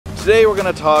Today we're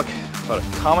going to talk about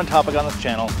a common topic on this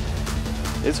channel.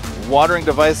 It's watering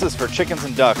devices for chickens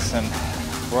and ducks, and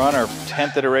we're on our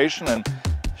 10th iteration and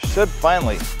should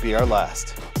finally be our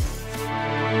last.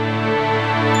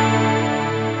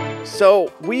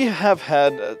 So we have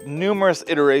had numerous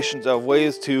iterations of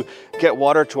ways to get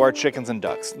water to our chickens and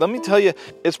ducks. Let me tell you,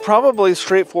 it's probably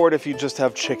straightforward if you just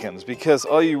have chickens, because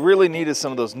all you really need is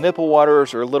some of those nipple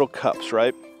waterers or little cups,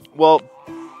 right? Well,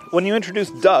 when you introduce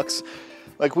ducks,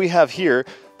 like we have here,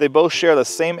 they both share the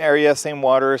same area, same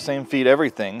water, same feed,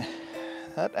 everything.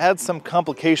 That adds some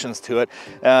complications to it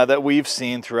that we've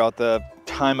seen throughout the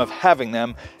time of having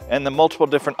them and the multiple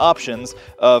different options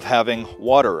of having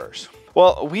waterers.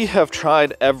 Well, we have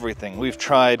tried everything. We've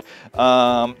tried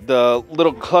the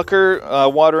little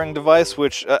clucker watering device,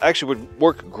 which actually would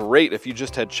work great if you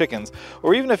just had chickens,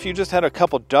 or even if you just had a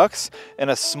couple ducks in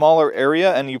a smaller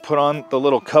area and you put on the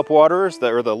little cup waterers,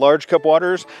 or the large cup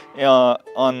waterers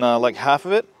on like half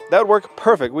of it. That would work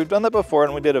perfect. We've done that before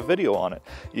and we did a video on it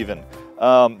even.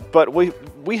 But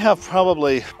we have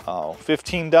probably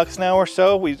 15 ducks now or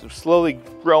so. We're slowly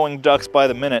growing ducks by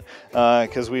the minute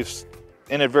because we've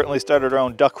inadvertently started our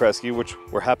own duck rescue, which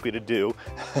we're happy to do.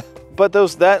 But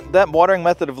that watering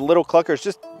method of little clucker is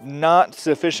just not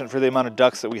sufficient for the amount of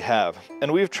ducks that we have.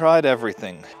 And we've tried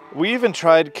everything. We even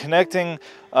tried connecting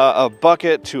a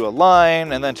bucket to a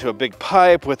line and then to a big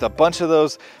pipe with a bunch of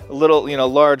those little,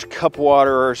 large cup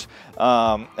waterers.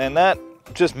 And that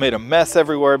just made a mess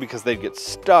everywhere because they'd get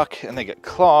stuck and they get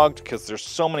clogged because there's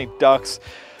so many ducks.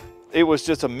 It was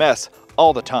just a mess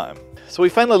all the time. So we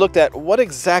finally looked at what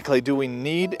exactly do we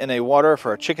need in a waterer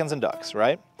for our chickens and ducks,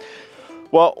 right?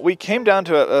 Well, we came down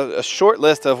to a short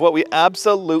list of what we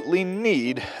absolutely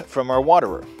need from our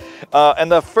waterer.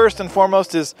 And the first and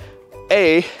foremost is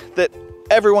that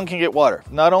everyone can get water.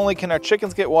 Not only can our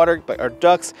chickens get water, but our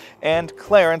ducks and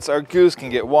Clarence, our goose, can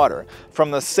get water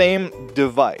from the same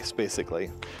device, basically.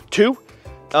 2,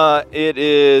 it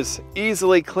is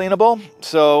easily cleanable,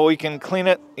 so we can clean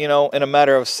it, in a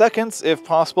matter of seconds if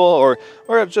possible,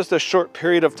 or just a short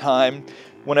period of time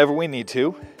whenever we need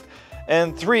to.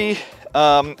 And 3,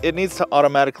 it needs to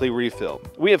automatically refill.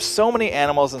 We have so many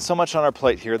animals and so much on our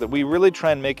plate here that we really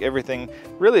try and make everything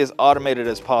really as automated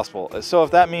as possible. So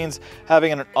if that means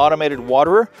having an automated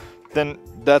waterer, then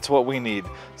that's what we need.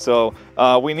 So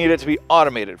we need it to be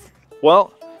automated.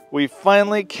 Well, we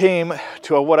finally came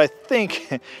to what I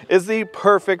think is the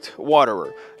perfect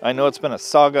waterer. I know it's been a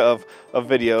saga of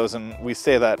videos and we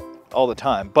say that all the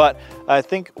time, but I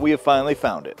think we have finally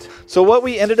found it. So what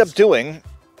we ended up doing,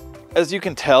 as you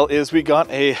can tell, is we got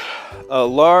a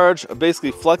large,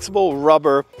 basically flexible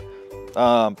rubber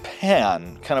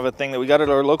pan, kind of a thing that we got at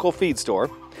our local feed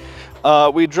store.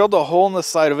 We drilled a hole in the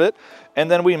side of it, and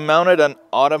then we mounted an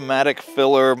automatic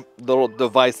filler little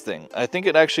device thing. I think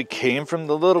it actually came from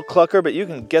the little clucker, but you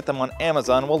can get them on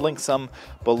Amazon. We'll link some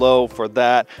below for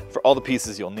that, for all the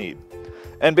pieces you'll need.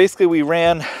 And basically we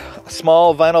ran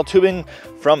small vinyl tubing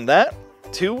from that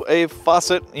to a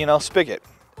faucet, spigot.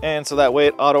 And so that way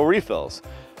it auto refills.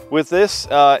 With this,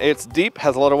 it's deep,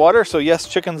 has a lot of water, so yes,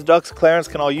 chickens, ducks, Clarence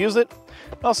can all use it.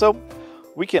 Also,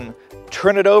 we can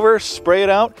turn it over, spray it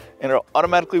out, and it'll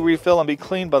automatically refill and be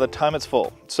clean by the time it's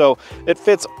full. So it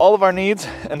fits all of our needs,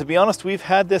 and to be honest, we've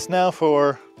had this now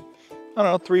for,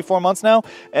 3-4 months now,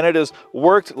 and it has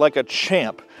worked like a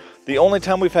champ. The only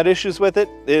time we've had issues with it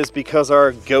is because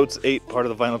our goats ate part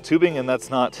of the vinyl tubing, and that's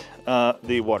not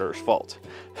the waterer's fault.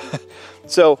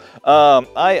 So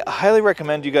I highly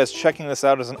recommend you guys checking this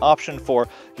out as an option for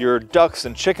your ducks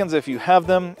and chickens if you have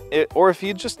them, or if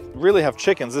you just really have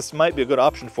chickens, this might be a good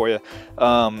option for you.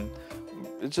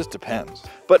 It just depends,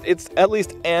 but it's at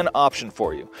least an option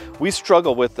for you. We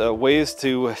struggle with ways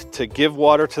to give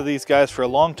water to these guys for a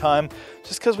long time,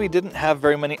 just because we didn't have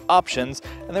very many options,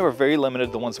 and they were very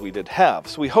limited, the ones we did have.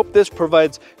 So we hope this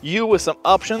provides you with some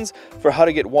options for how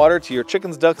to get water to your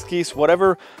chickens, ducks, geese,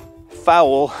 whatever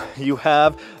fowl you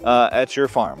have at your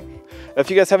farm. If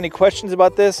you guys have any questions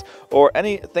about this or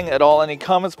anything at all, any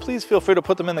comments, please feel free to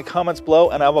put them in the comments below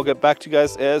and I will get back to you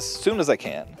guys as soon as I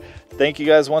can. Thank you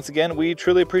guys once again. We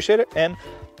truly appreciate it, and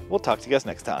we'll talk to you guys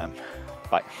next time.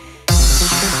 Bye.